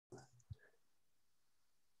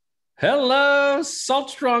Hello, Salt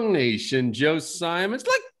Strong Nation. Joe Simons,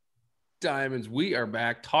 like diamonds. We are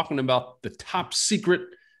back talking about the top secret,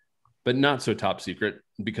 but not so top secret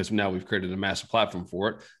because now we've created a massive platform for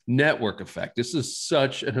it. Network effect. This is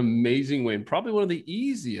such an amazing way, and probably one of the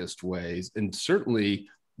easiest ways, and certainly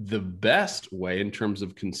the best way in terms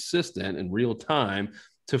of consistent and real time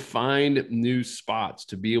to find new spots,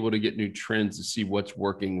 to be able to get new trends, to see what's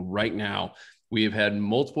working right now. We have had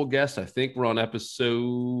multiple guests. I think we're on episode,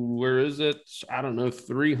 where is it? I don't know,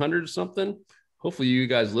 300 something. Hopefully you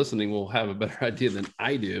guys listening will have a better idea than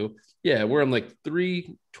I do. Yeah, we're on like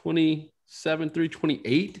 327,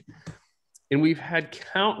 328. And we've had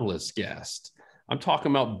countless guests. I'm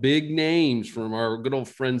talking about big names from our good old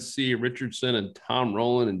friends C. Richardson and Tom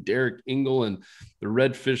Rowland and Derek Engel and the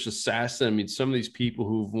Redfish Assassin. I mean, some of these people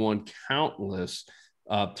who've won countless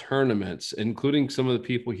tournaments, including some of the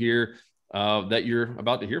people here that you're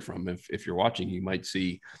about to hear from. If you're watching, you might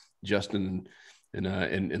see Justin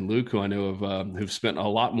and Luke, who I know who've spent a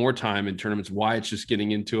lot more time in tournaments. Wyatt's just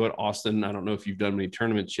getting into it. Austin, I don't know if you've done many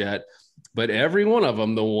tournaments yet, but every one of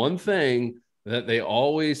them, the one thing that they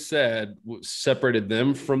always said separated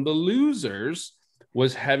them from the losers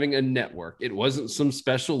was having a network. It wasn't some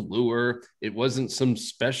special lure. It wasn't some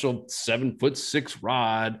special 7'6"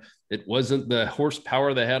 rod. It wasn't the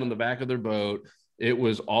horsepower they had on the back of their boat. It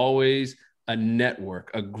was always a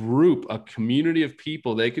network, a group, a community of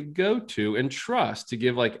people they could go to and trust to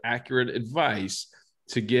give like accurate advice,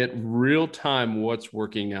 to get real time what's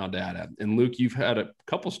working out data. And Luke, you've had a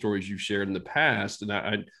couple stories you've shared in the past, and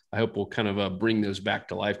I hope we'll kind of bring those back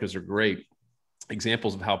to life because they're great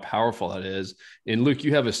examples of how powerful that is. And Luke,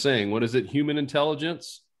 you have a saying, what is it? Human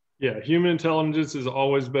intelligence? Yeah, human intelligence is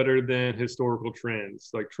always better than historical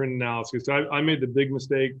trends, like trend analysis. I made the big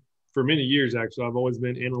mistake for many years, actually. I've always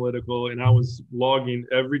been analytical, and I was logging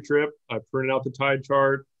every trip. I printed out the tide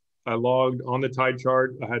chart. I logged on the tide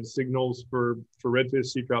chart. I had signals for redfish,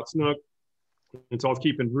 sea trout, snook. And so I was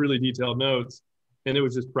keeping really detailed notes, and it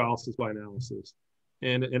was just paralysis by analysis.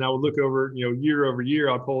 And I would look over, year over year.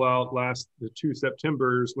 I'd pull out the 2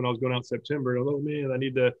 Septembers when I was going out in September. And, oh man, I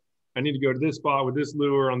need to go to this spot with this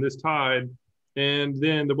lure on this tide. And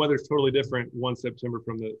then the weather's totally different one September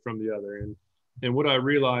from the other. And what I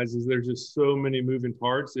realized is there's just so many moving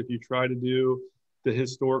parts. If you try to do the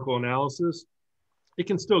historical analysis, it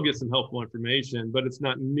can still get some helpful information, but it's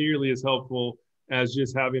not nearly as helpful as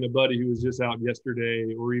just having a buddy who was just out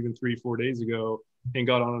yesterday or even 3-4 days ago and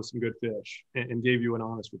got on some good fish and gave you an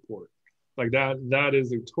honest report. Like that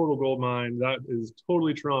is a total gold mine. That is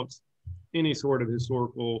totally trumps any sort of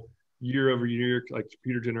historical year over year, like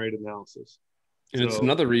computer generated analysis. And it's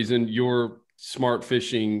another reason your smart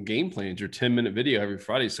fishing game plans, your 10-minute video every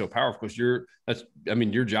Friday is so powerful, because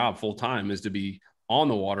your job full time is to be on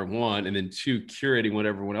the water, one, and then two, curating what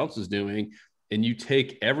everyone else is doing. And you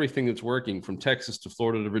take everything that's working from Texas to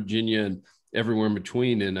Florida to Virginia and everywhere in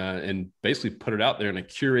between, and basically put it out there in a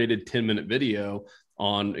curated 10-minute video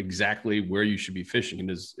on exactly where you should be fishing,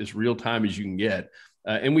 and as real time as you can get.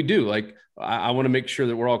 And we do, like, I want to make sure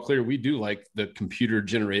that we're all clear. We do like the computer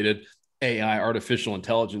generated AI, artificial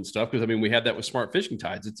intelligence stuff, because we had that with smart fishing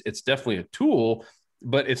tides. It's definitely a tool,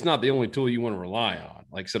 but it's not the only tool you want to rely on.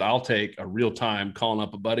 Like I said, I'll take a real time calling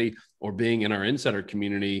up a buddy or being in our insider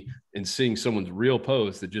community and seeing someone's real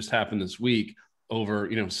post that just happened this week over,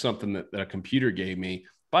 something that a computer gave me.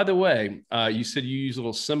 By the way, you said you use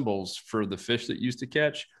little symbols for the fish that you used to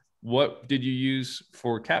catch. What did you use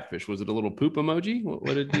for catfish? Was it a little poop emoji?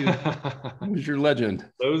 What did you, what was your legend?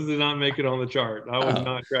 Those did not make it on the chart. I was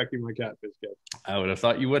not tracking my catfish catch. I would have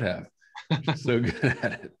thought you would have. So good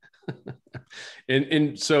at it.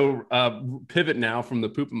 and so pivot now from the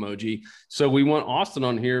poop emoji. So we want Austin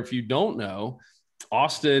on here. If you don't know,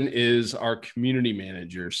 Austin is our community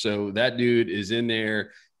manager. So that dude is in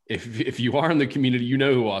there. If you are in the community, you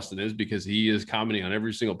know who Austin is, because he is commenting on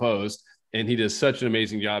every single post, and he does such an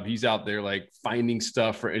amazing job. He's out there like finding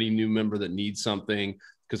stuff for any new member that needs something.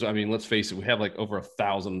 Because let's face it, we have like over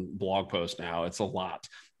 1,000 blog posts now. It's a lot,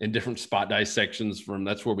 and different spot dissections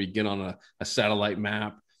that's where we get on a satellite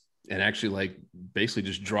map and actually like basically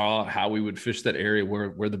just draw how we would fish that area,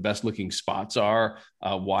 where the best looking spots are.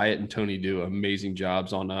 Wyatt and Tony do amazing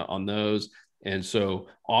jobs on those. And so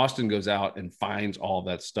Austin goes out and finds all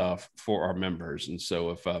that stuff for our members. And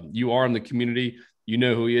so if you are in the community, you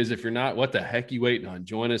know who he is. If you're not, what the heck you waiting on?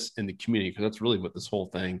 Join us in the community, because that's really what this whole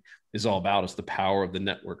thing is all about. It's the power of the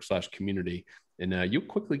network/community. And you'll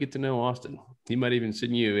quickly get to know Austin. He might even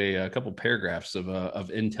send you a couple paragraphs of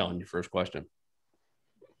intel in your first question.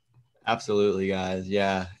 Absolutely, guys.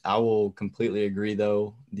 Yeah, I will completely agree,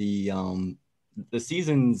 though. the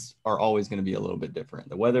seasons are always going to be a little bit different.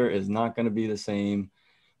 The weather is not going to be the same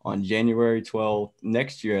on January 12th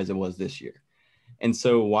next year as it was this year. And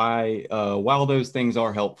so while those things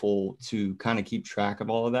are helpful to kind of keep track of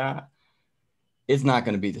all of that, it's not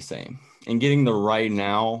going to be the same. And getting the right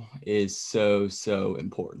now is so, so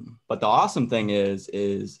important. But the awesome thing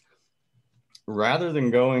is rather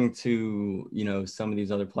than going to, some of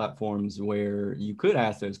these other platforms where you could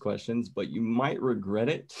ask those questions, but you might regret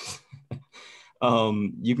it,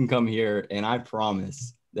 you can come here and I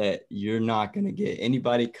promise that you're not going to get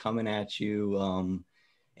anybody coming at you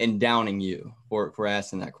and downing you for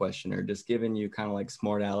asking that question, or just giving you kind of like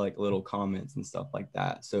smart aleck little comments and stuff like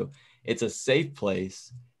that. So it's a safe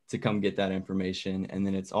place to come get that information. And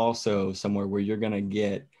then it's also somewhere where you're going to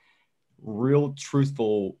get real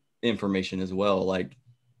truthful information as well. Like,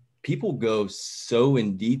 people go so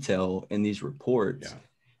in detail in these reports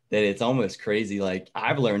that it's almost crazy. Like,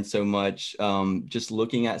 I've learned so much just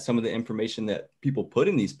looking at some of the information that people put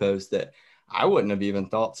in these posts that I wouldn't have even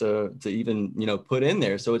thought to even, put in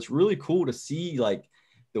there. So it's really cool to see like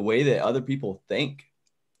the way that other people think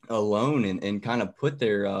alone and kind of put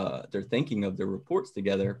their thinking of their reports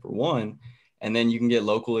together, for one. And then you can get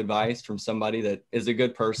local advice from somebody that is a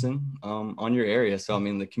good person on your area. So, I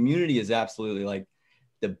mean, the community is absolutely like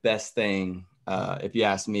the best thing, if you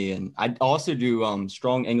ask me. And I also do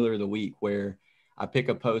Strong Angler of the Week, where I pick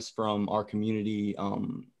a post from our community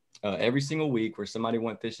every single week where somebody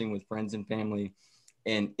went fishing with friends and family.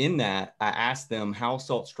 And in that, I asked them how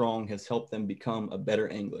Salt Strong has helped them become a better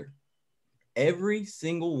angler. Every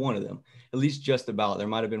single one of them, at least just about, there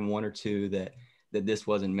might've been one or two that this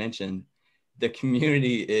wasn't mentioned. The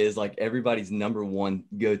community is like everybody's number one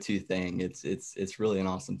go-to thing. It's really an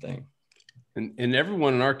awesome thing. And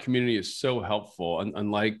everyone in our community is so helpful.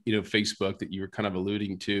 Unlike, Facebook that you were kind of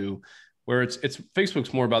alluding to, where it's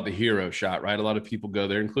Facebook's more about the hero shot, right? A lot of people go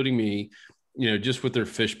there, including me, just with their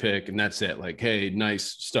fish pick, and that's it. Like, hey, nice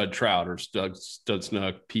stud trout or stud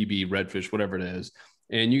snook, PB, redfish, whatever it is.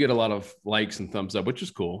 And you get a lot of likes and thumbs up, which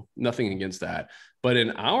is cool. Nothing against that. But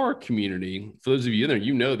in our community, for those of you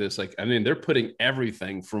in there, this, like, I mean, they're putting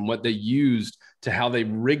everything from what they used to how they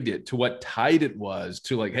rigged it to what tide it was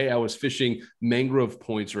to like, hey, I was fishing mangrove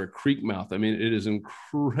points or a creek mouth. I mean, it is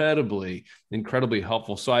incredibly, incredibly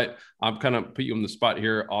helpful. So I'm kind of put you on the spot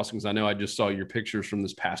here, Austin, because I know I just saw your pictures from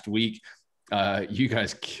this past week. You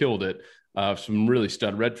guys killed it. Some really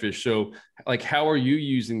stud redfish. So like, how are you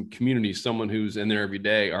using community, someone who's in there every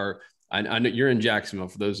day? I know you're in Jacksonville.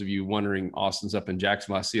 For those of you wondering, Austin's up in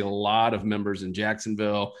Jacksonville. I see a lot of members in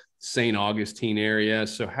Jacksonville, St. Augustine area.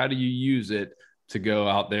 So how do you use it to go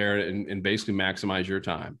out there and basically maximize your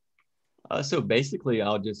time? So basically,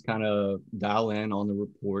 I'll just kind of dial in on the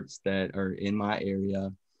reports that are in my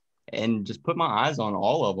area and just put my eyes on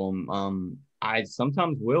all of them. I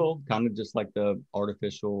sometimes will kind of just like the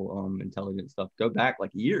artificial intelligence stuff, go back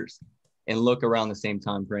like years and look around the same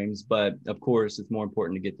time frames. But of course, it's more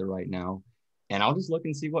important to get the right now. And I'll just look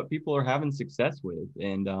and see what people are having success with.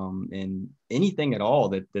 And anything at all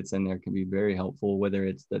that's in there can be very helpful, whether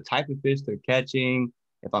it's the type of fish they're catching.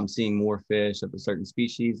 If I'm seeing more fish of a certain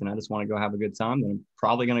species and I just want to go have a good time, then I'm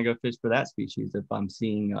probably going to go fish for that species. If I'm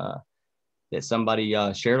seeing that somebody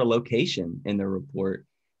shared a location in their report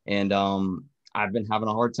and I've been having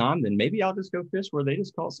a hard time, then maybe I'll just go fish where they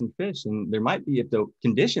just caught some fish. And there might be, if the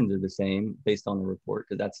conditions are the same based on the report,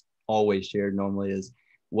 because that's always shared normally, is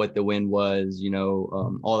what the wind was,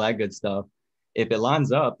 all that good stuff. If it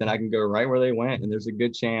lines up, then I can go right where they went. And there's a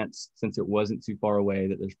good chance, since it wasn't too far away,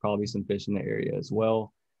 that there's probably some fish in the area as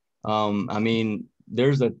well. I mean,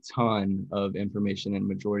 there's a ton of information in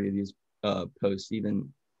majority of these posts.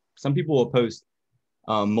 Even some people will post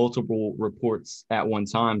multiple reports at one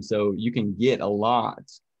time. So you can get a lot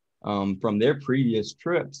from their previous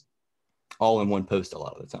trips all in one post a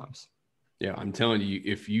lot of the times. Yeah, I'm telling you,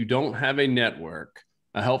 if you don't have a network,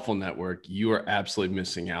 a helpful network, you are absolutely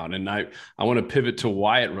missing out. And I want to pivot to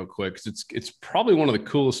Wyatt real quick, because it's probably one of the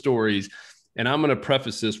coolest stories. And I'm going to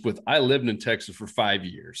preface this with, I lived in Texas for 5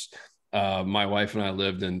 years. My wife and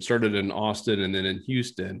I started in Austin and then in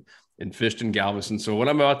Houston and fished in Galveston. So what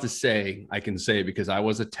I'm about to say, I can say because I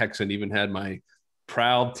was a Texan, even had my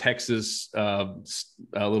proud Texas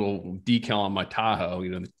little decal on my Tahoe.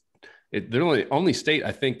 They're the only state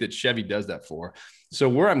I think that Chevy does that for. So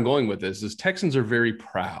where I'm going with this is Texans are very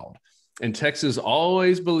proud. And Texas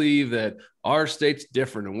always believe that our state's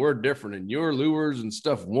different and we're different and your lures and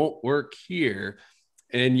stuff won't work here.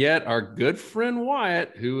 And yet our good friend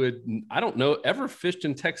Wyatt, who had, I don't know, ever fished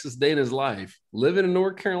in Texas a day in his life, living in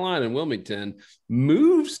North Carolina in Wilmington,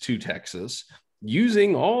 moves to Texas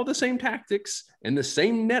using all the same tactics and the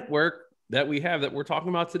same network that we have that we're talking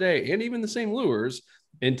about today, and even the same lures,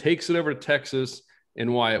 and takes it over to Texas.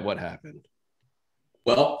 And Wyatt, what happened?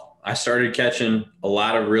 Well, I started catching a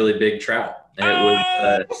lot of really big trout. And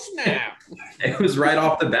it was snap. It was right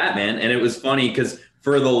off the bat, man. And it was funny because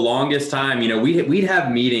for the longest time, you know, we'd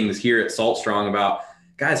have meetings here at Salt Strong about,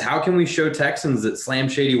 guys, how can we show Texans that Slam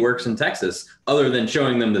Shady works in Texas, other than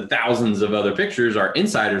showing them the thousands of other pictures our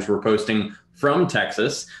insiders were posting from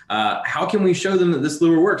Texas? How can we show them that this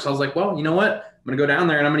lure works? I was like, well, you know what? I'm going to go down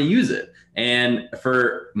there and I'm going to use it. And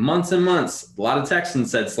for months and months, a lot of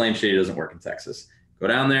Texans said Slam Shady doesn't work in Texas. Go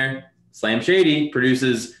down there. Slam Shady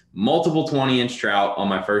produces multiple 20-inch trout on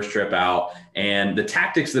my first trip out. And the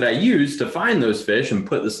tactics that I use to find those fish and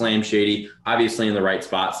put the Slam Shady obviously in the right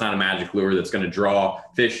spot. It's not a magic lure that's going to draw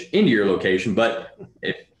fish into your location, but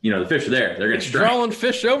if you know the fish are there, they're going to strike. Drawing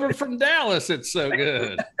fish over from Dallas. It's so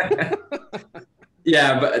good.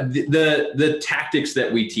 Yeah, but the tactics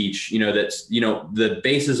that we teach, you know, that's, you know, the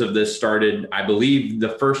basis of this started, I believe the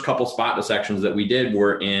first couple spot dissections that we did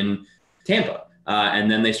were in Tampa.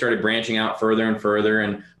 And then they started branching out further and further.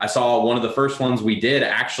 And I saw one of the first ones we did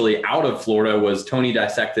actually out of Florida was Tony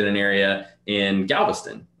dissected an area in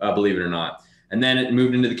Galveston, believe it or not. And then it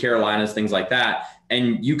moved into the Carolinas, things like that.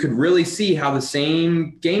 And you could really see how the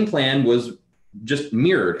same game plan was just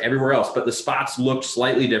mirrored everywhere else, but the spots looked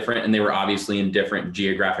slightly different and they were obviously in different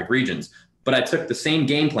geographic regions. But I took the same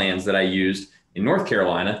game plans that I used in North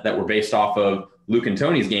Carolina that were based off of Luke and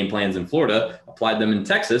Tony's game plans in Florida, applied them in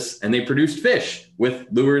Texas, and they produced fish with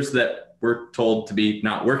lures that were told to be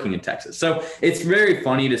not working in Texas. So it's very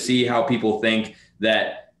funny to see how people think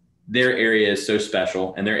that their area is so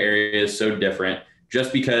special and their area is so different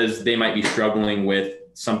just because they might be struggling with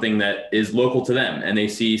something that is local to them and they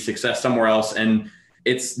see success somewhere else. And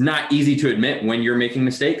it's not easy to admit when you're making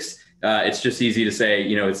mistakes. It's just easy to say,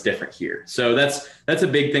 you know, it's different here. So that's a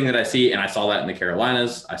big thing that I see. And I saw that in the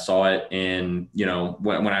Carolinas. I saw it in, you know,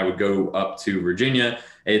 when I would go up to Virginia.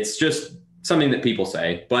 It's just something that people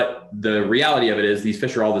say, but the reality of it is these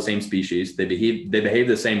fish are all the same species. They behave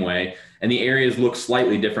the same way, and the areas look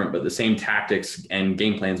slightly different, but the same tactics and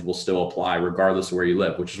game plans will still apply regardless of where you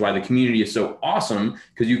live, which is why the community is so awesome,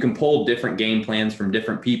 because you can pull different game plans from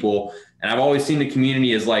different people. And I've always seen the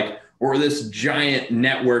community as like, we're this giant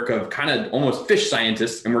network of kind of almost fish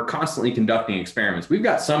scientists, and we're constantly conducting experiments. We've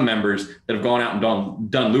got some members that have gone out and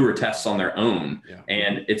done lure tests on their own. Yeah.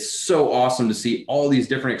 And it's so awesome to see all these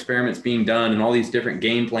different experiments being done and all these different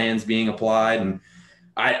game plans being applied. And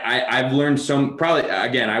I've learned probably,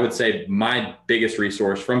 again, I would say my biggest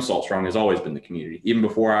resource from Salt Strong has always been the community, even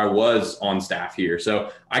before I was on staff here.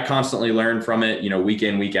 So I constantly learn from it, you know, week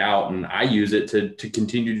in, week out, and I use it to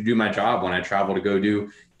continue to do my job when I travel to go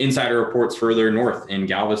do insider reports further north in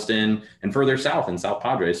Galveston and further south in South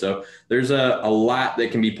Padre. So there's a lot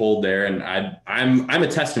that can be pulled there. And I'm a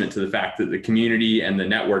testament to the fact that the community and the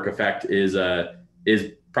network effect is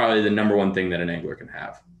probably the number one thing that an angler can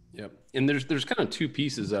have. Yep. And there's kind of two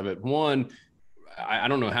pieces of it. One, I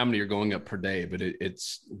don't know how many are going up per day, but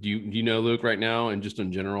it's, do you know, Luke, right now, and just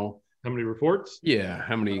in general? How many reports? Yeah.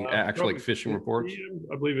 How many actual like fishing reports?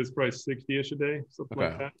 I believe it's probably 60-ish a day, something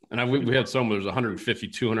like that. And we had some, there's 150,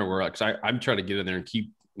 200 where I'm trying to get in there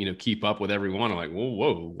and keep up with everyone. I'm like,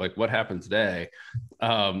 whoa, like what happened today?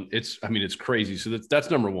 It's crazy. So that's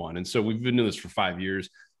number one. And so we've been doing this for 5 years.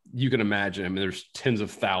 You can imagine, I mean, there's tens of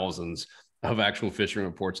thousands of actual fishing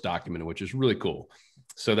reports documented, which is really cool.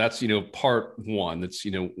 So that's, you know, part one. That's,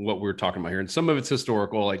 you know, what we're talking about here. And some of it's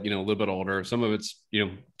historical, like, you know, a little bit older. Some of it's, you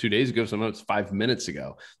know, 2 days ago. Some of it's 5 minutes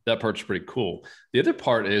ago. That part's pretty cool. The other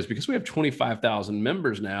part is because we have 25,000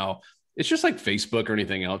 members now, it's just like Facebook or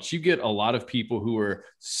anything else. You get a lot of people who are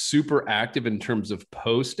super active in terms of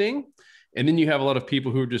posting. And then you have a lot of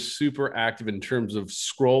people who are just super active in terms of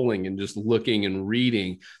scrolling and just looking and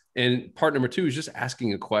reading. And part number two is just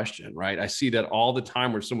asking a question, right? I see that all the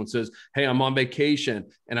time where someone says, hey, I'm on vacation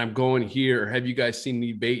and I'm going here. Have you guys seen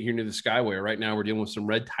any bait here near the Skyway? Right now, we're dealing with some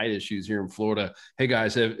red tide issues here in Florida. Hey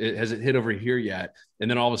guys, has it hit over here yet?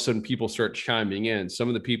 And then all of a sudden people start chiming in. Some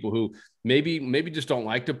of the people who maybe just don't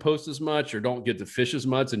like to post as much or don't get to fish as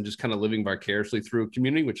much and just kind of living vicariously through a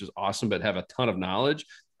community, which is awesome, but have a ton of knowledge.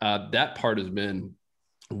 That part has been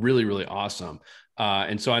really, really awesome.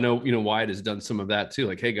 And so I know, you know, Wyatt has done some of that too.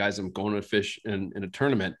 Like, hey guys, I'm going to fish in a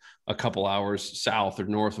tournament a couple hours south or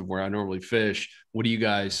north of where I normally fish. What are you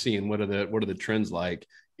guys seeing? What are the trends like?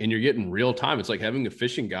 And you're getting real time. It's like having a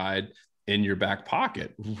fishing guide in your back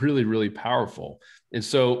pocket. Really, really powerful. And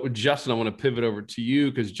so Justin, I want to pivot over to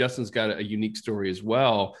you because Justin's got a unique story as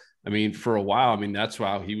well. I mean, for a while, that's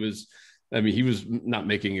why he was I mean, he was not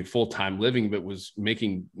making a full-time living, but was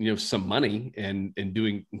making, some money and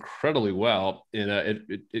doing incredibly well at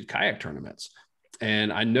kayak tournaments.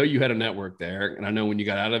 And I know you had a network there. And I know when you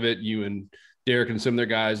got out of it, you and Derek and some of their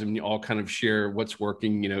guys, and you all kind of share what's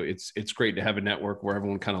working. It's great to have a network where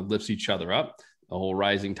everyone kind of lifts each other up. The whole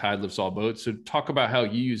rising tide lifts all boats. So talk about how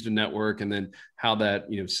you used a network, and then how that,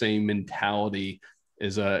 same mentality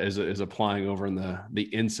is applying over in the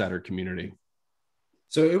insider community.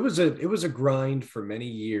 So it was a grind for many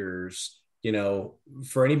years,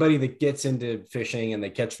 for anybody that gets into fishing and they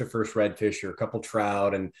catch the first redfish or a couple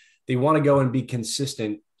trout and they want to go and be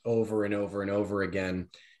consistent over and over and over again.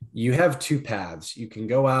 You have two paths. You can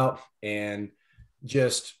go out and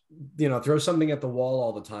just, throw something at the wall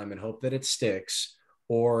all the time and hope that it sticks,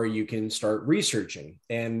 or you can start researching.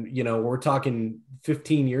 And, we're talking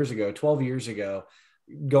 15 years ago, 12 years ago,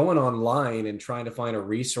 going online and trying to find a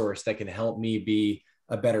resource that can help me be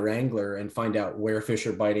a better angler and find out where fish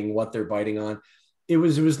are biting, what they're biting on. It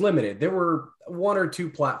was limited. There were one or two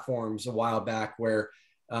platforms a while back where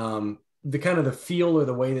the kind of the feel or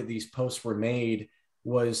the way that these posts were made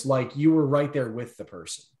was like you were right there with the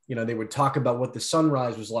person. They would talk about what the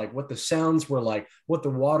sunrise was like, what the sounds were like, what the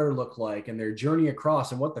water looked like, and their journey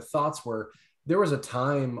across and what the thoughts were. There was a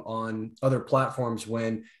time on other platforms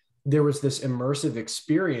when there was this immersive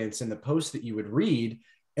experience in the posts that you would read.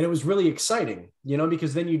 And it was really exciting,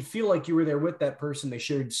 because then you'd feel like you were there with that person. They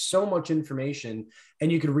shared so much information,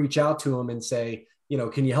 and you could reach out to them and say,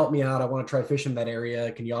 can you help me out? I want to try fishing that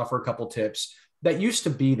area. Can you offer a couple tips? That used to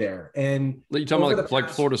be there. And you talking about like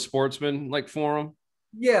Florida Sportsman, like forum?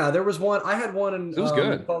 Yeah, there was one. I had one. It was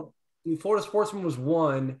good. Florida Sportsman was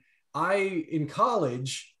one. In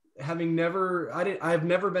college, I've never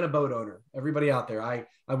been a boat owner. Everybody out there, I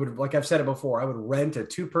would, like I've said it before, I would rent a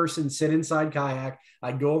 2-person sit inside kayak.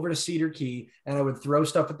 I'd go over to Cedar Key and I would throw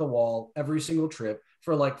stuff at the wall every single trip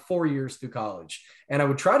for like 4 years through college. And I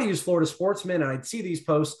would try to use Florida Sportsman, and I'd see these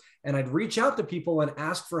posts and I'd reach out to people and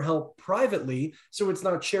ask for help privately, so it's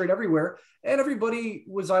not shared everywhere. And everybody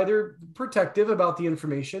was either protective about the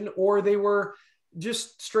information, or they were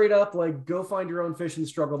just straight up like, go find your own fish and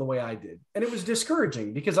struggle the way I did. And it was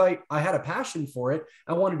discouraging because I had a passion for it.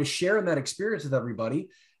 I wanted to share in that experience with everybody.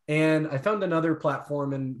 And I found another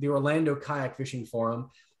platform in the Orlando Kayak Fishing Forum.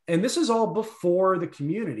 And this is all before the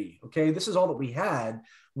community. Okay. This is all that we had,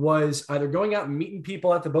 was either going out and meeting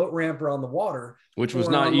people at the boat ramp or on the water. Which was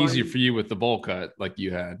not easy for you with the bowl cut like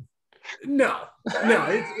you had. No.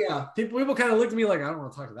 People kind of looked at me like, I don't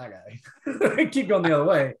want to talk to that guy. Keep going the other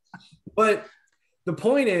way. But the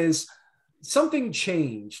point is, something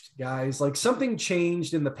changed, guys. Like, something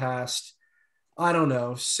changed in the past, I don't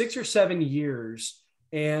know, 6 or 7 years.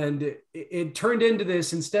 And it turned into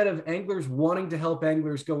this, instead of anglers wanting to help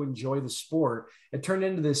anglers go enjoy the sport, it turned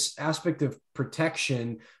into this aspect of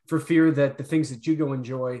protection, for fear that the things that you go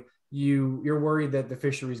enjoy, you're worried that the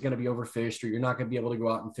fishery is going to be overfished, or you're not going to be able to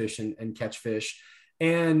go out and fish and catch fish.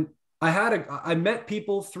 And I met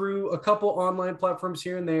people through a couple online platforms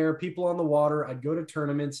here and there, people on the water. I'd go to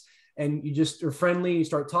tournaments, and you just are friendly, you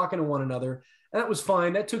start talking to one another. And that was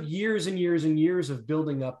fine. That took years and years and years of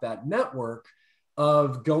building up that network,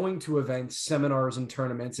 of going to events, seminars, and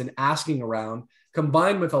tournaments and asking around,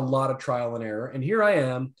 combined with a lot of trial and error. And here I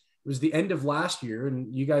am. It was the end of last year,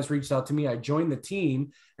 and you guys reached out to me. I joined the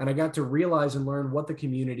team, and I got to realize and learn what the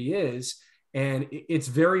community is. And it's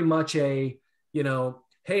very much a,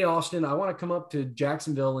 hey, Austin, I want to come up to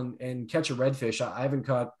Jacksonville and catch a redfish. I haven't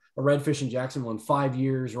caught a redfish in Jacksonville in 5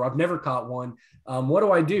 years, or I've never caught one. What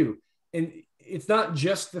do I do? And it's not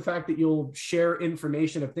just the fact that you'll share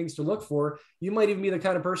information of things to look for. You might even be the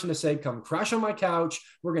kind of person to say, come crash on my couch.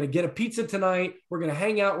 We're going to get a pizza tonight. We're going to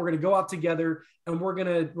hang out. We're going to go out together, and we're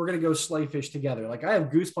going to go slay fish together. Like, I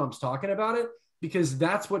have goosebumps talking about it, because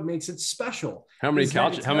that's what makes it special. How many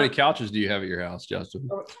couches do you have at your house, Justin?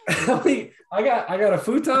 I got a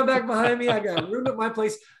futon back behind me. I got room at my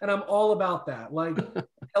place, and I'm all about that. Like,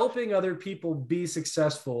 helping other people be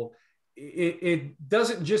successful. It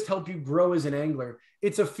doesn't just help you grow as an angler.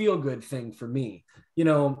 It's a feel-good thing for me.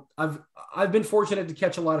 I've been fortunate to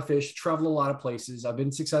catch a lot of fish, travel a lot of places. I've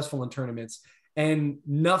been successful in tournaments, and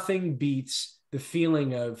nothing beats the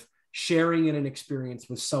feeling of sharing in an experience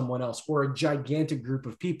with someone else, or a gigantic group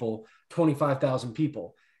of people, 25,000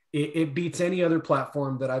 people. It beats any other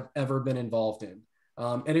platform that I've ever been involved in.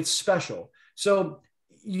 And it's special. So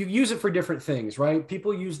you use it for different things, right?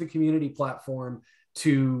 People use the community platform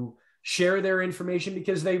to share their information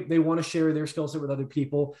because they want to share their skill set with other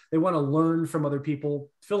people. They want to learn from other people.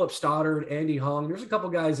 Philip Stoddard, Andy Hong, there's a couple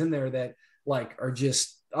guys in there that like are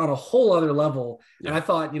just on a whole other level. Yeah. And I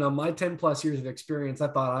thought, my 10 plus years of experience, I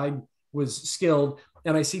thought was skilled.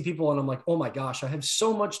 And I see people and I'm like, oh my gosh, I have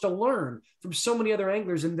so much to learn from so many other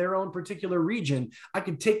anglers in their own particular region. I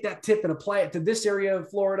could take that tip and apply it to this area of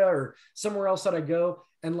Florida or somewhere else that I go.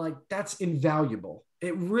 And like, that's invaluable.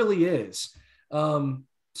 It really is.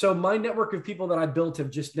 So my network of people that I built have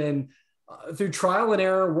just been through trial and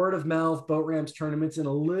error, word of mouth, boat ramps, tournaments, and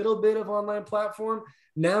a little bit of online platform.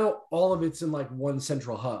 Now all of it's in like one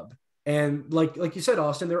central hub. And like you said,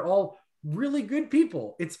 Austin, they're all really good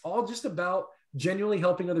people. It's all just about genuinely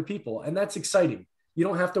helping other people. And that's exciting. You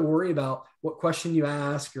don't have to worry about what question you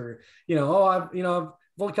ask or, I've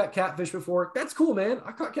only caught catfish before. That's cool, man.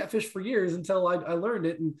 I caught catfish for years until I learned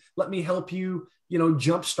it, and let me help you,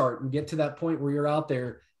 jumpstart and get to that point where you're out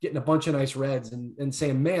there getting a bunch of nice reds and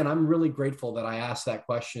saying, man, I'm really grateful that I asked that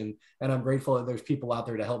question. And I'm grateful that there's people out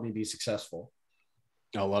there to help me be successful.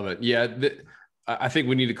 I love it. Yeah. I think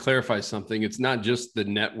we need to clarify something. It's not just the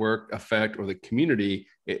network effect or the community.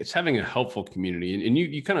 It's having a helpful community. And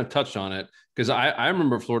you kind of touched on it, because I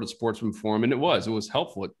remember Florida Sportsman Forum, and it was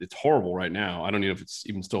helpful. It's horrible right now. I don't know if it's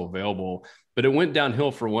even still available, but it went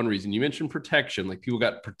downhill for one reason. You mentioned protection. Like, people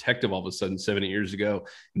got protective all of a sudden 7 years ago.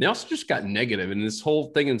 And they also just got negative. And this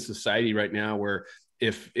whole thing in society right now, where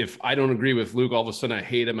if I don't agree with Luke, all of a sudden I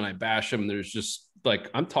hate him and I bash him. There's just,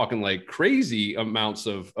 like, I'm talking like crazy amounts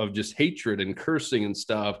of just hatred and cursing and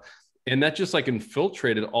stuff. And that just like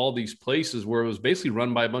infiltrated all these places where it was basically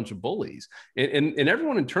run by a bunch of bullies. And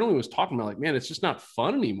everyone internally was talking about, like, man, it's just not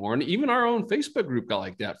fun anymore. And even our own Facebook group got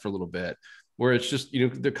like that for a little bit, where it's just,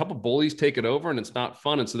 a couple bullies take it over and it's not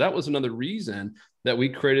fun. And so that was another reason that we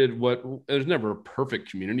created there's never a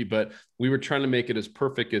perfect community, but we were trying to make it as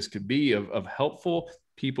perfect as could be of helpful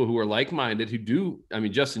people who are like-minded, who do,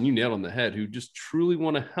 Justin, you nailed on the head, who just truly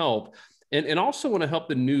want to help and also want to help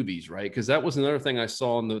the newbies, right? Because that was another thing I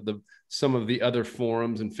saw in some of the other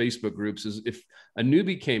forums and Facebook groups, is if a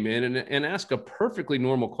newbie came in and asked a perfectly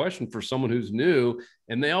normal question for someone who's new,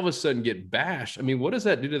 and they all of a sudden get bashed. What does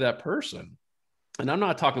that do to that person? And I'm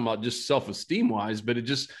not talking about just self-esteem wise, but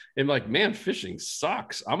I'm like, man, fishing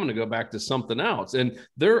sucks. I'm going to go back to something else. And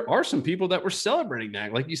there are some people that were celebrating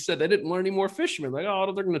that. Like you said, they didn't learn any more fishermen. Like,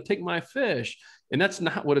 oh, they're going to take my fish. And that's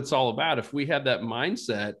not what it's all about. If we have that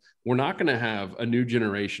mindset, we're not going to have a new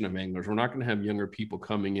generation of anglers. We're not going to have younger people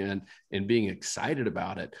coming in and being excited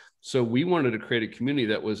about it. So we wanted to create a community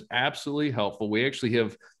that was absolutely helpful. We actually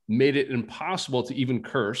have made it impossible to even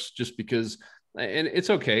curse, just because. And it's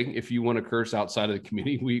okay if you want to curse outside of the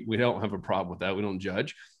community. We don't have a problem with that. We don't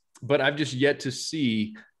judge. But I've just yet to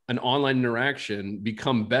see an online interaction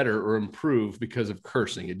become better or improve because of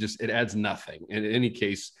cursing. It adds nothing. And in any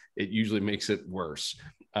case, it usually makes it worse.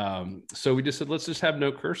 So we just said, let's just have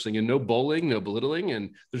no cursing and no bullying, no belittling,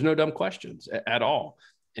 and there's no dumb questions at all.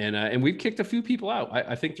 And we've kicked a few people out.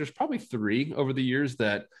 I think there's probably 3 over the years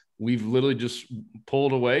that we've literally just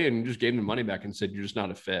pulled away and just gave them money back and said, you're just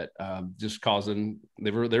not a fit. Just causing,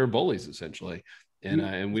 they were bullies essentially.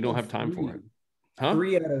 And we don't have time for it. Huh?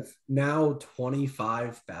 3 out of now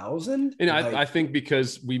 25,000. And I think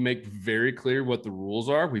because we make very clear what the rules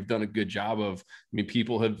are, we've done a good job of,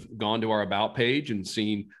 people have gone to our about page and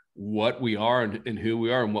seen what we are and who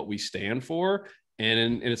we are and what we stand for.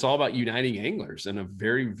 And it's all about uniting anglers in a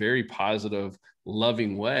very, very positive,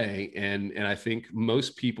 loving way. And I think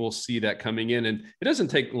most people see that coming in, and it doesn't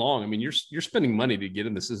take long. You're spending money to get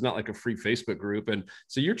in. This is not like a free Facebook group. And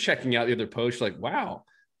so you're checking out the other posts, like, wow,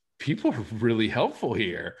 people are really helpful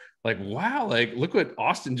here. Like, wow, like, look what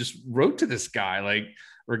Austin just wrote to this guy, like,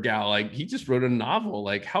 or gal, like, he just wrote a novel,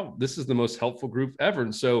 like, how this is the most helpful group ever.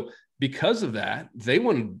 And so because of that, they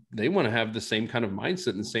want to have the same kind of mindset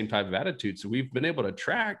and the same type of attitude. So we've been able to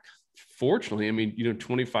attract, fortunately,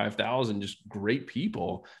 25,000 just great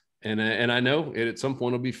people. And I know at some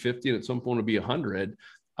point it'll be 50 and at some point it'll be 100.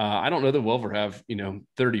 I don't know that we'll ever have,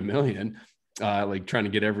 30 million, like trying to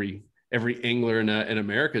get every angler in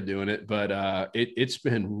America doing it, but it's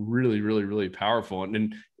been really, really, really powerful.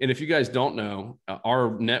 And if you guys don't know,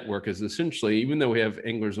 our network is essentially, even though we have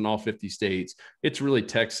anglers in all 50 states, it's really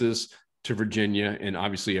Texas to Virginia, and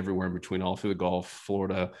obviously everywhere in between, all through the Gulf,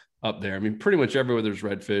 Florida, up there. Pretty much everywhere there's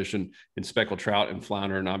redfish and speckled trout and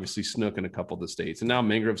flounder, and obviously snook in a couple of the states, and now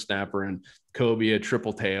mangrove snapper and cobia,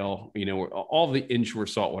 triple tail, all the inshore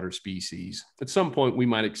saltwater species. At some point we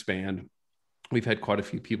might expand. We've had quite a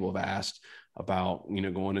few people have asked about,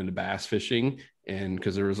 going into bass fishing, and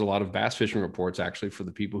because there was a lot of bass fishing reports actually for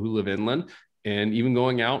the people who live inland, and even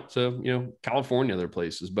going out to, California, other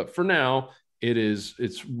places. But for now,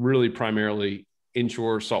 it's really primarily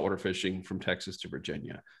inshore saltwater fishing from Texas to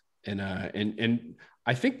Virginia. And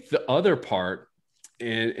I think the other part,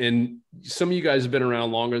 and some of you guys have been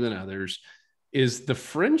around longer than others, is the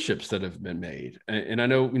friendships that have been made. And I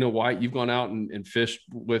know, Wyatt, you've gone out and fished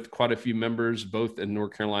with quite a few members, both in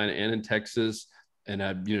North Carolina and in Texas.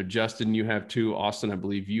 And, Justin, you have too. Austin, I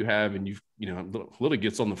believe you have, and you've, literally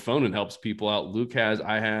gets on the phone and helps people out. Luke has,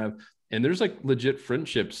 I have. And there's like legit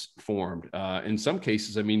friendships formed. In some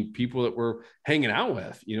cases, I mean, people that we're hanging out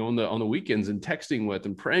with, on the weekends and texting with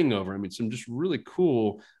and praying over. I mean, some just really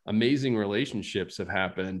cool, amazing relationships have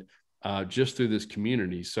happened just through this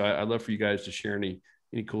community. So I'd love for you guys to share any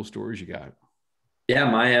cool stories you got. Yeah,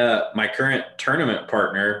 my current tournament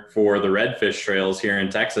partner for the redfish trails here in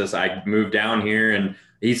Texas, I moved down here, and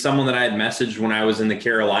he's someone that I had messaged when I was in the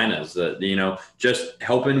Carolinas, just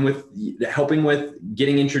helping with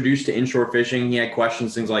getting introduced to inshore fishing. He had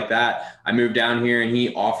questions, things like that. I moved down here and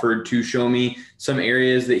he offered to show me some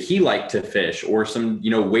areas that he liked to fish, or some,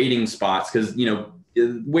 wading spots. Cause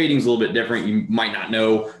wading's a little bit different. You might not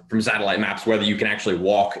know from satellite maps whether you can actually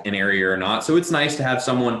walk an area or not. So it's nice to have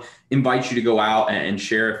someone invite you to go out and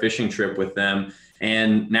share a fishing trip with them.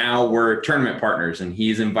 And now we're tournament partners, and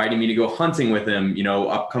he's inviting me to go hunting with him,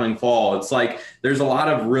 upcoming fall. It's like, there's a lot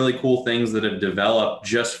of really cool things that have developed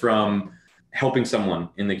just from helping someone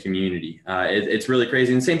in the community. It's really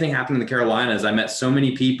crazy. And the same thing happened in the Carolinas. I met so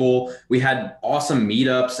many people. We had awesome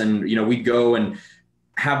meetups, and, we'd go and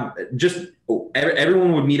have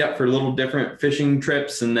everyone would meet up for little different fishing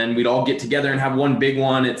trips, and then we'd all get together and have one big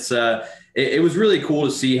one. It was really cool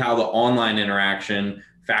to see how the online interaction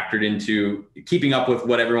factored into keeping up with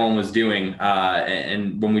what everyone was doing.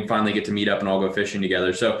 And when we finally get to meet up and all go fishing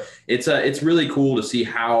together. So it's really cool to see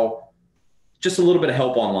how just a little bit of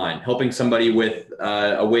help online, helping somebody with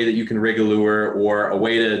a way that you can rig a lure, or a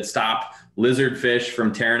way to stop lizard fish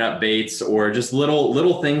from tearing up baits, or just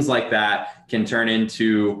little things like that can turn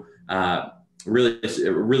into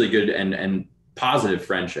really good and positive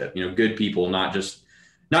friendship. Good people, not just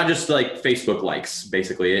like Facebook likes.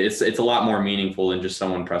 Basically, it's a lot more meaningful than just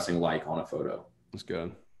someone pressing like on a photo. That's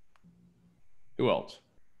good. Who else?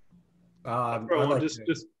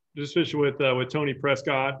 Just fishing with Tony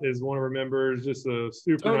Prescott is one of our members. Just a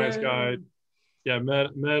super nice guy. Yeah, met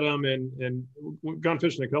him and gone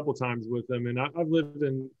fishing a couple of times with him. And I've lived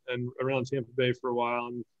in around Tampa Bay for a while,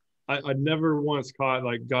 and I never once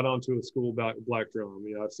got onto a school black drum.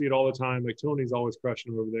 I see it all the time. Like, Tony's always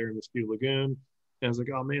crushing them over there in Mosquito Lagoon. And I was like,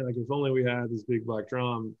 oh man, if only we had this big black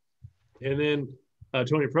drum. And then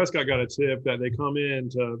Tony Prescott got a tip that they come in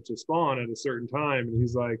to spawn at a certain time. And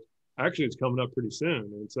he's like, actually, it's coming up pretty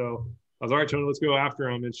soon. And so I was, all right, Tony, let's go after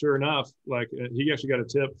him. And sure enough, he actually got a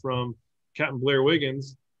tip from Captain Blair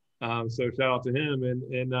Wiggins. So shout out to him.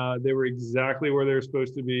 And they were exactly where they were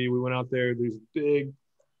supposed to be. We went out there. These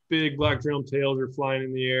big black drum tails are flying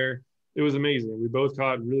in the air. It was amazing. We both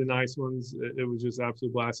caught really nice ones. It was just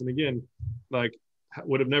absolute blast. And again,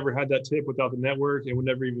 would have never had that tip without the network, and would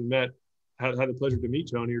never even had the pleasure to meet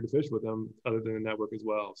Tony or to fish with him other than the network as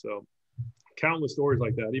well. So countless stories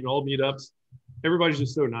like that. Even all meetups, everybody's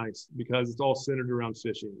just so nice because it's all centered around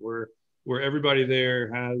fishing, where everybody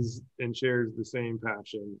there has and shares the same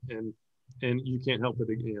passion, and you can't help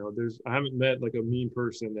it. I haven't met like a mean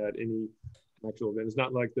person at any actual event. It's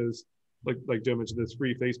not like those, like Joe mentioned, those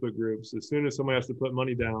free Facebook groups. As soon as somebody has to put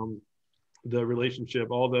money down, the relationship,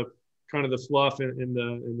 all the kind of the fluff and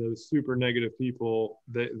the super negative people,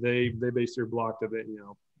 they base their block that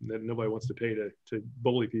that nobody wants to pay to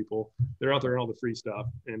bully people. They're out there on all the free stuff,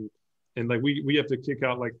 and like we have to kick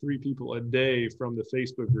out like 3 people a day from the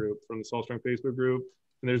Facebook group, from the Salt Strong Facebook group,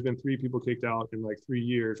 and there's been 3 people kicked out in like 3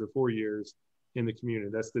 years or 4 years in the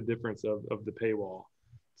community. That's the difference of the paywall.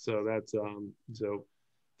 So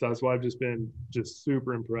that's why I've just been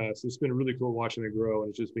super impressed. It's been really cool watching it grow, and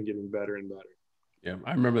it's just been getting better and better. Yeah,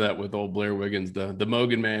 I remember that with old Blair Wiggins, the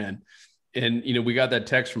Mogan man. And, we got that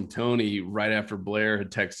text from Tony right after Blair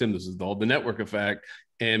had texted him. This is the network effect.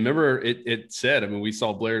 And remember, it said, we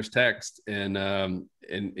saw Blair's text, and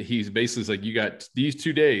he's basically like, you got these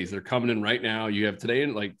 2 days. They're coming in right now. You have today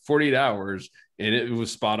in like 48 hours. And it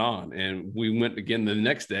was spot on. And we went again the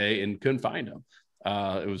next day and couldn't find him.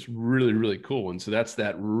 It was really, really cool. And so that's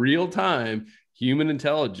that real time human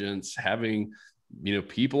intelligence, having,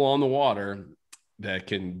 people on the water that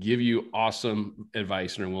can give you awesome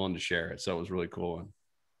advice and are willing to share it. So it was really cool. And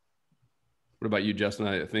what about you, Justin?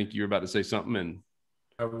 I think you were about to say something. And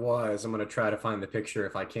I was. I'm going to try to find the picture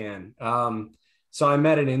if I can. So I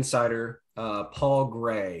met an insider, Paul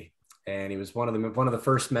Gray, and he was one of the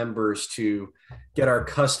first members to get our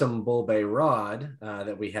custom bull bay rod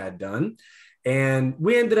that we had done. And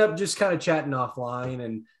we ended up just kind of chatting offline,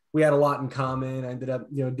 and we had a lot in common. I ended up,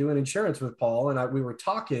 doing insurance with Paul, and we were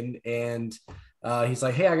talking, and he's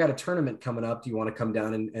like, hey, I got a tournament coming up. Do you want to come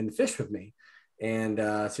down and fish with me? and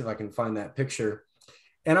see if I can find that picture.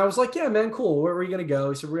 And I was like, yeah, man, cool. Where are we going to go?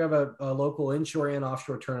 He said, we have a local inshore and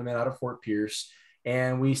offshore tournament out of Fort Pierce.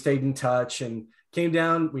 And we stayed in touch and came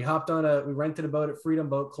down. We rented a boat at Freedom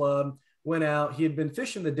Boat Club, went out. He had been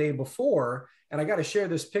fishing the day before. And I got to share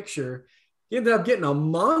this picture. He ended up getting a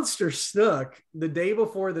monster snook the day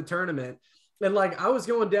before the tournament. And like, I was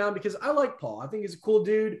going down because I like Paul. I think he's a cool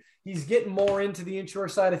dude. He's getting more into the inshore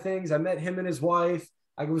side of things. I met him and his wife.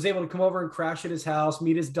 I was able to come over and crash at his house,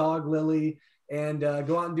 meet his dog, Lily, and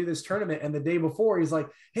go out and do this tournament. And the day before, he's like,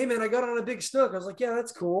 hey, man, I got on a big snook. I was like, yeah,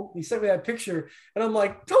 that's cool. He sent me that picture. And I'm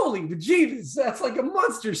like, holy bejeebus, that's like a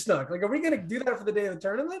monster snook. Like, are we going to do that for the day of the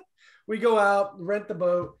tournament? We go out, rent the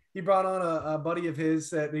boat. He brought on a buddy of his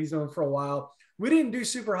that he's known for a while. We didn't do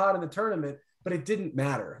super hot in the tournament, but it didn't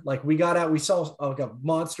matter. Like, we got out, we saw like a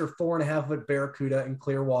monster 4.5-foot barracuda in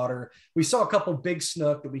clear water. We saw a couple big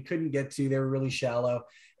snook that we couldn't get to. They were really shallow.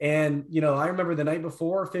 And, you know, I remember the night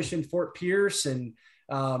before fishing Fort Pierce, and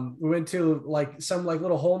we went to like some like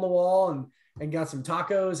little hole in the wall and got some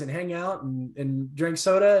tacos and hang out and drank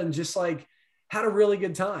soda and just like had a really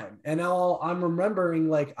good time. And now I'm remembering,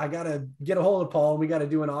 like, I got to get a hold of Paul and we got to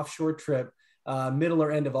do an offshore trip middle or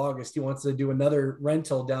end of August. He wants to do another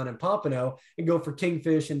rental down in Pompano and go for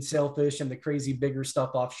kingfish and sailfish and the crazy bigger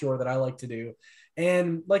stuff offshore that I like to do.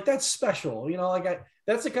 And like, that's special, you know, like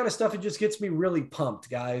that's the kind of stuff that just gets me really pumped,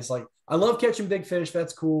 guys. Like, I love catching big fish.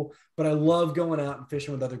 That's cool. But I love going out and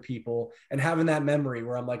fishing with other people and having that memory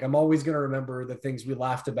where I'm like, I'm always going to remember the things we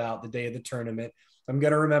laughed about the day of the tournament. I'm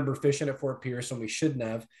going to remember fishing at Fort Pierce when we shouldn't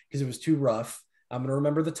have because it was too rough. I'm going to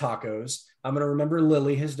remember the tacos. I'm going to remember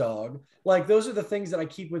Lily, his dog. Like, those are the things that I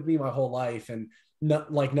keep with me my whole life. And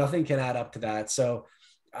like, nothing can add up to that. So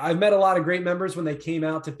I've met a lot of great members when they came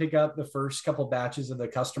out to pick up the first couple batches of the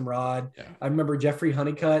custom rod. Yeah. I remember Jeffrey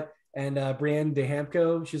Honeycutt and Brianne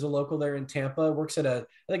DeHamco. She's a local there in Tampa, works at I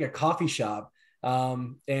think a coffee shop.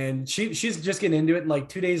 And she's just getting into it. And like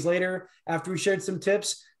 2 days later, after we shared some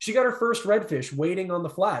tips, she got her first redfish waiting on the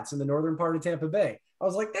flats in the northern part of Tampa Bay. I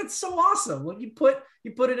was like, that's so awesome. Like, you put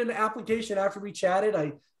it in an application after we chatted.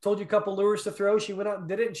 I told you a couple lures to throw. She went out and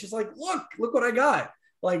did it. And she's like, look what I got.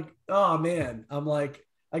 Like, oh man, I'm like,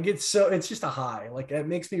 it's just a high. Like, it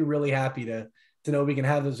makes me really happy to know we can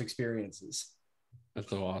have those experiences. That's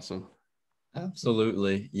so awesome.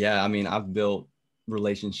 Absolutely. Yeah. I mean, I've built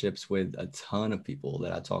relationships with a ton of people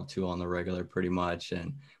that I talk to on the regular pretty much,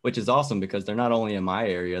 and which is awesome because they're not only in my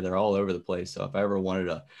area, they're all over the place. So if I ever wanted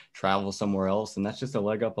to travel somewhere else, and that's just a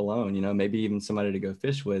leg up alone, you know, maybe even somebody to go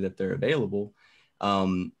fish with if they're available.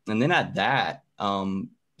 And then at that,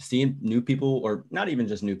 seeing new people, or not even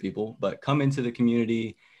just new people, but come into the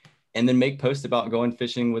community and then make posts about going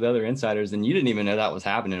fishing with other insiders. And you didn't even know that was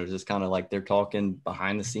happening. It was just kind of like they're talking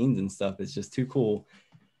behind the scenes and stuff. It's just too cool.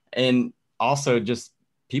 And also just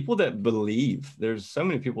people that believe. There's so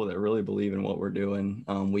many people that really believe in what we're doing.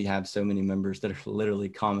 We have so many members that are literally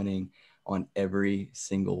commenting on every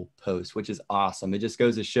single post, which is awesome. It just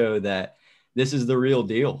goes to show that this is the real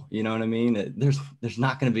deal. You know what I mean? There's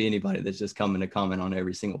not going to be anybody that's just coming to comment on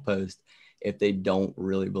every single post if they don't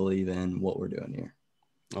really believe in what we're doing here.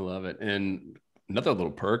 I love it. And another little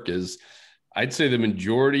perk is I'd say the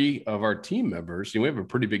majority of our team members, we have a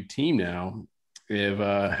pretty big team now,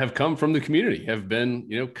 have come from the community, have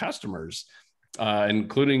been, customers,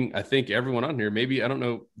 including, I think, everyone on here. Maybe, I don't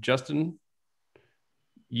know, Justin,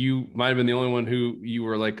 you might have been the only one who you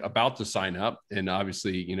were like about to sign up and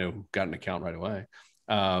obviously, got an account right away.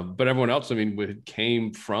 But everyone else,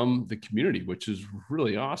 came from the community, which is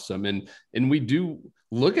really awesome. And we do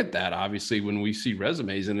look at that, obviously, when we see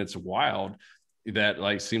resumes, and it's wild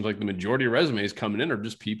that seems like the majority of resumes coming in are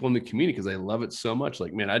just people in the community because they love it so much.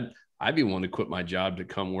 Like, man, I'd be willing to quit my job to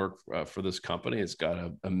come work for this company. It's got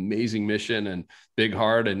an amazing mission and big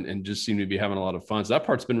heart, and just seem to be having a lot of fun. So that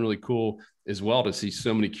part's been really cool as well, to see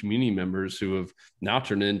so many community members who have now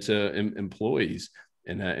turned into employees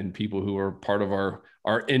and people who are part of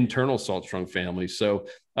our internal Salt Strong family. So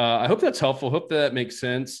I hope that's helpful. Hope that makes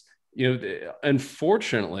sense.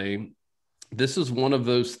 Unfortunately, this is one of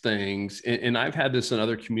those things, and I've had this in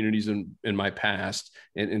other communities in my past,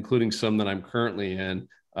 and including some that I'm currently in,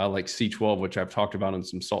 like C12, which I've talked about in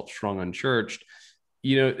some Salt Strong Unchurched.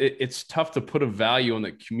 It's tough to put a value on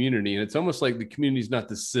the community, and it's almost like the community is not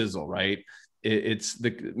the sizzle, right? It's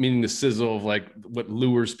meaning the sizzle of like what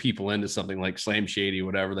lures people into something like Slam Shady,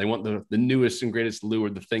 whatever. They want the newest and greatest lure,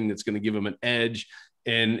 the thing that's going to give them an edge,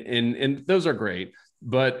 and those are great.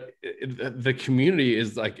 But the community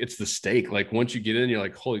is like, it's the steak. Like, once you get in, you're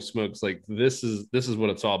like, holy smokes, like this is what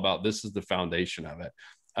it's all about. This is the foundation of it.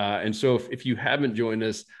 And so if you haven't joined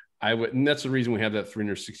us, I would, and that's the reason we have that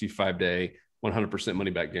 365-day 100%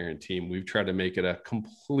 money back guarantee. And we've tried to make it a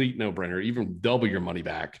complete no-brainer, even double your money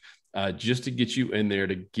back, just to get you in there,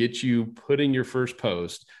 to get you put in your first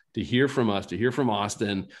post, to hear from us, to hear from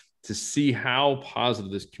Austin, to see how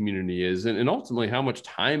positive this community is, and ultimately how much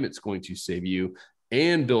time it's going to save you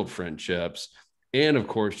and build friendships. And of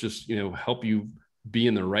course, just, help you be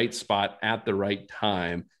in the right spot at the right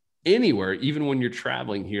time anywhere, even when you're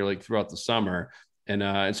traveling here, like throughout the summer.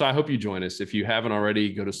 And so I hope you join us. If you haven't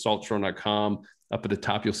already, go to saltstrong.com. Up at the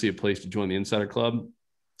top, you'll see a place to join the Insider Club.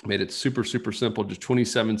 Made it super, super simple, just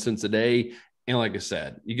 27 cents a day. And like I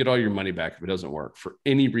said, you get all your money back if it doesn't work for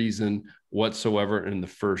any reason whatsoever in the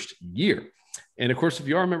first year. And of course, if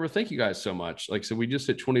you are a member, thank you guys so much. Like I said, we just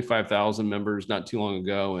hit 25,000 members not too long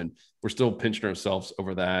ago, and we're still pinching ourselves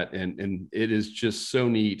over that. And it is just so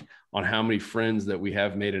neat on how many friends that we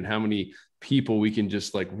have made and how many people we can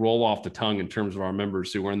just like roll off the tongue in terms of our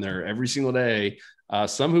members who are in there every single day.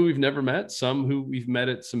 Some who we've never met, some who we've met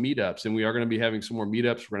at some meetups, and we are going to be having some more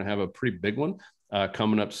meetups. We're going to have a pretty big one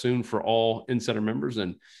coming up soon for all Insider members.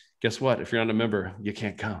 And guess what? If you're not a member, you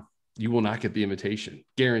can't come. You will not get the invitation,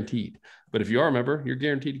 guaranteed. But if you are a member, you're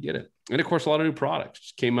guaranteed to get it. And of course, a lot of new products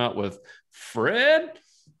just came out with Fred,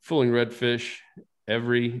 fooling redfish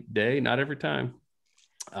every day, not every time.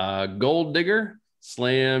 Gold Digger,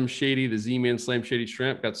 Slam Shady, the Z-Man Slam Shady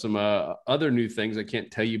Shrimp. Got some other new things I can't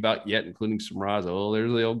tell you about yet, including some rods. Oh, there's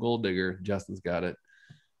the old Gold Digger. Justin's got it.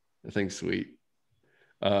 I think sweet.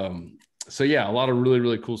 So yeah, a lot of really,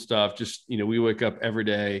 really cool stuff. Just, we wake up every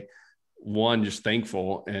day, one, just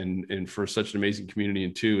thankful and for such an amazing community.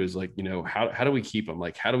 And two is like, how do we keep them?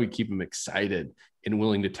 Like, how do we keep them excited and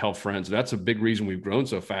willing to tell friends? And that's a big reason we've grown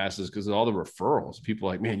so fast, is because of all the referrals. People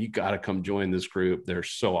are like, man, you got to come join this group. They're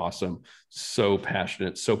so awesome, so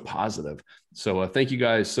passionate, so positive. So thank you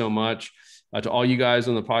guys so much. To all you guys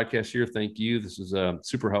on the podcast here, thank you. This is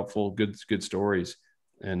super helpful, good stories.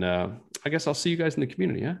 And I guess I'll see you guys in the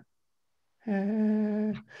community. Huh?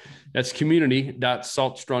 That's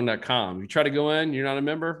community.saltstrong.com. If you try to go in, you're not a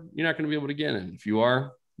member, you're not going to be able to get in. If you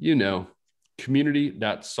are,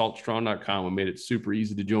 community.saltstrong.com. We made it super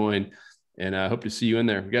easy to join, and I hope to see you in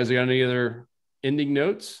there. You guys got any other ending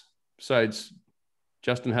notes besides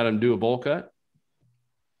Justin had him do a bowl cut?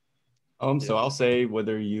 So I'll say,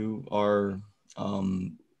 whether you are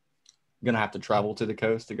gonna have to travel to the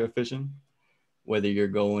coast to go fishing, whether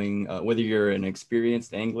you're an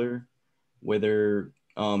experienced angler, whether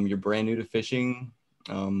you're brand new to fishing,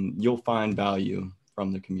 you'll find value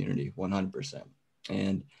from the community 100%.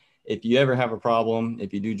 And if you ever have a problem,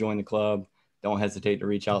 if you do join the club, don't hesitate to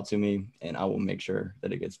reach out to me, and I will make sure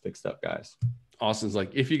that it gets fixed up, guys. Austin's like,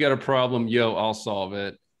 if you got a problem, I'll solve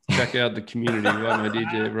it. Check out the community. What my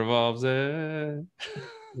DJ revolves it.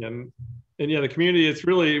 And the community, it's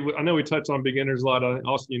really, I know we touched on beginners a lot.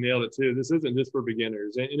 Austin, you nailed it too. This isn't just for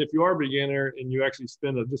beginners. And if you are a beginner and you actually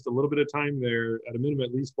spend just a little bit of time there, at a minimum,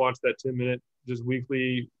 at least watch that 10-minute just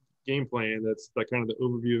weekly game plan. That's like kind of the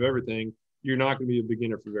overview of everything. You're not going to be a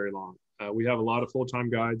beginner for very long. We have a lot of full-time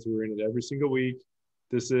guides who are in it every single week.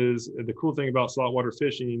 This is the cool thing about saltwater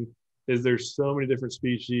fishing, is there's so many different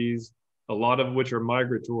species, a lot of which are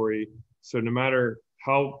migratory. So no matter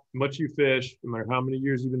how much you fish, no matter how many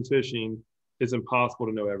years you've been fishing, it's impossible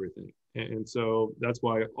to know everything. And so that's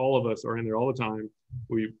why all of us are in there all the time.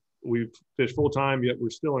 We fish full time, yet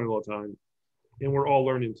we're still in it all the time. And we're all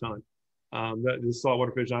learning a ton. That is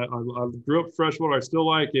saltwater fishing. I grew up freshwater. I still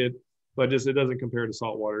like it, but it doesn't compare to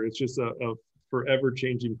saltwater. It's just a forever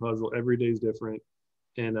changing puzzle. Every day is different.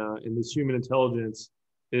 And this human intelligence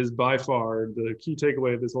is by far, the key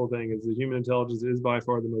takeaway of this whole thing is the human intelligence is by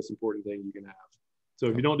far the most important thing you can have. So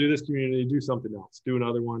if you don't do this community, do something else. Do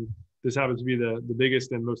another one. This happens to be the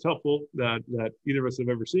biggest and most helpful that either of us have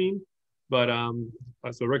ever seen. But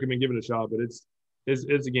so I recommend giving it a shot. But it's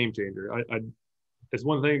a game changer. It's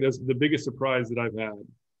one thing that's the biggest surprise that I've had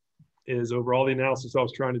is, over all the analysis I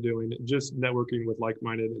was trying to do, and just networking with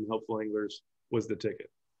like-minded and helpful anglers was the ticket.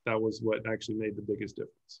 That was what actually made the biggest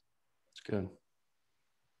difference. It's good.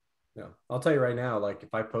 Yeah, I'll tell you right now, like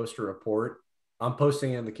if I post a report, I'm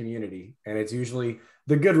posting it in the community, and it's usually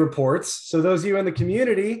the good reports. So those of you in the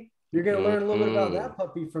community, you're going to learn a little bit about that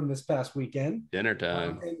puppy from this past weekend. Dinner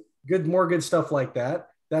time. And more good stuff like that.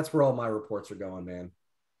 That's where all my reports are going, man.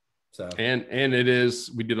 So and it is.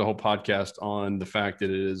 We did a whole podcast on the fact that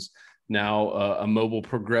it is now a mobile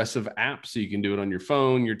progressive app, so you can do it on your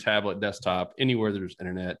phone, your tablet, desktop, anywhere there's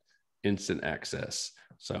internet, instant access.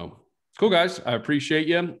 So cool, guys. I appreciate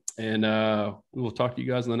you, and we will talk to you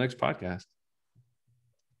guys in the next podcast.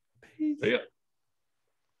 Peace. See ya.